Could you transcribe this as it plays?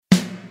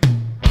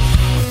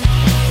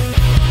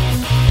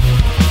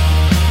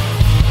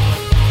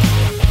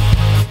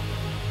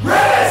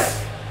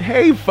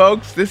Hey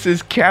folks, this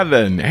is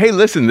Kevin. Hey,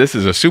 listen, this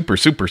is a super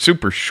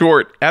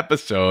short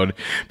episode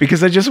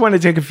because I just want to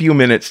take a few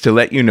minutes to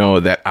let you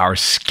know that our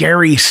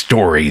Scary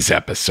Stories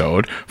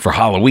episode for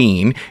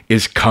Halloween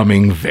is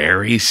coming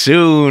very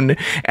soon,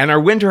 and our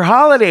Winter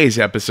Holidays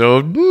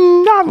episode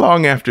not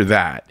long after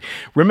that.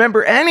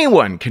 Remember,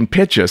 anyone can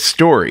pitch us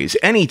stories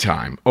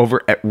anytime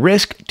over at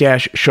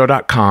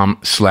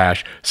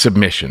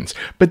risk-show.com/submissions.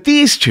 But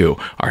these two,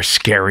 our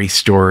Scary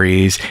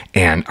Stories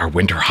and our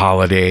Winter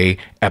Holiday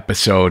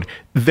episode,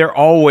 they're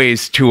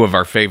always two of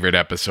our favorite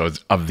episodes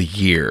of the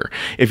year.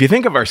 If you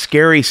think of our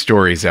Scary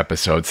Stories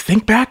episodes,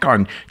 think back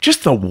on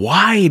just the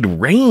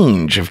wide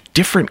range of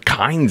different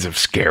kinds of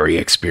scary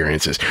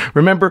experiences.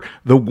 Remember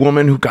the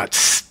woman who got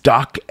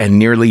stuck and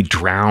nearly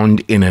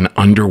drowned in an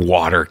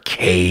underwater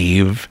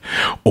cave?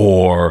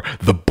 Or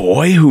the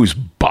boy whose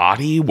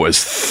body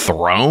was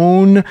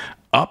thrown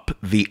up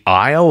the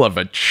aisle of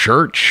a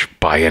church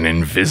by an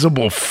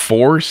invisible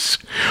force?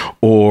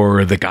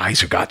 Or the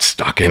guys who got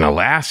stuck in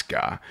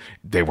Alaska,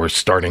 they were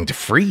starting to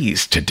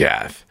freeze to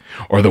death?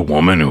 Or the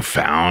woman who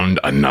found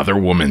another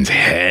woman's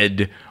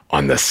head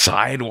on the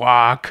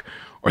sidewalk?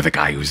 Or the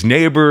guy whose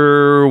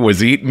neighbor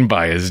was eaten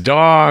by his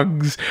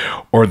dogs?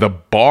 Or the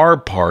bar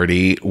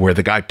party where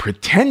the guy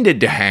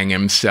pretended to hang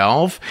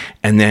himself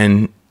and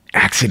then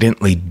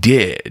accidentally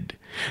did?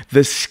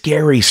 The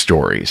Scary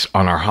Stories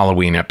on our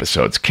Halloween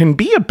episodes can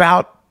be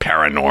about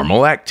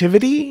paranormal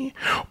activity,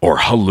 or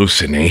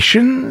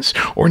hallucinations,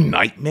 or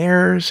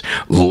nightmares,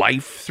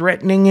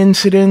 life-threatening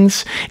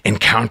incidents,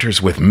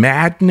 encounters with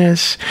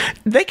madness.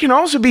 They can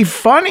also be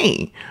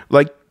funny,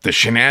 like the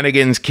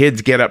shenanigans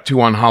kids get up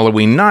to on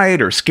Halloween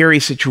night, or scary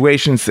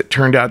situations that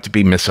turned out to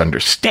be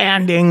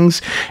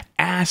misunderstandings.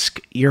 Ask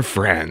your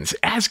friends,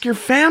 ask your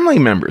family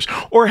members,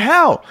 or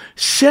hell,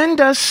 send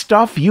us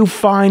stuff you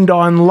find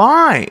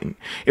online.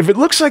 If it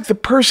looks like the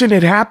person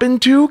it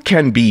happened to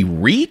can be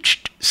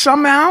reached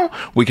somehow,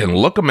 we can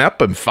look them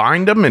up and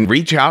find them and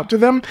reach out to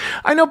them.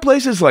 I know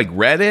places like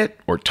Reddit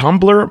or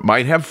Tumblr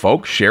might have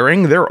folks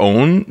sharing their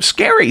own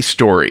scary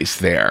stories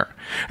there.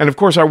 And of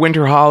course, our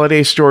winter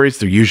holiday stories,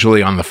 they're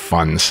usually on the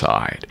fun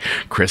side.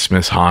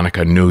 Christmas,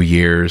 Hanukkah, New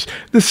Year's,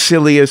 the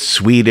silliest,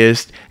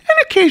 sweetest, and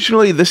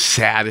occasionally the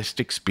saddest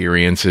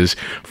experiences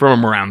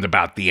from around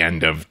about the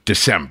end of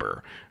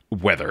December,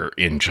 whether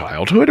in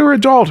childhood or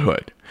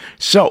adulthood.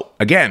 So,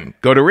 again,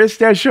 go to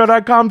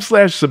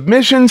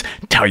risk-show.com/submissions.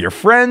 Tell your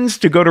friends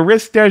to go to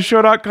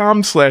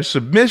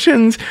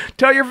risk-show.com/submissions.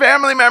 Tell your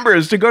family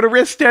members to go to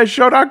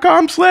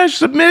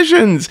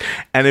risk-show.com/submissions.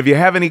 And if you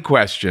have any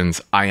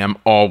questions, I am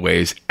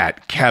always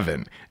at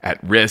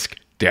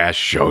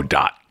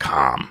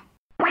Kevin@risk-show.com.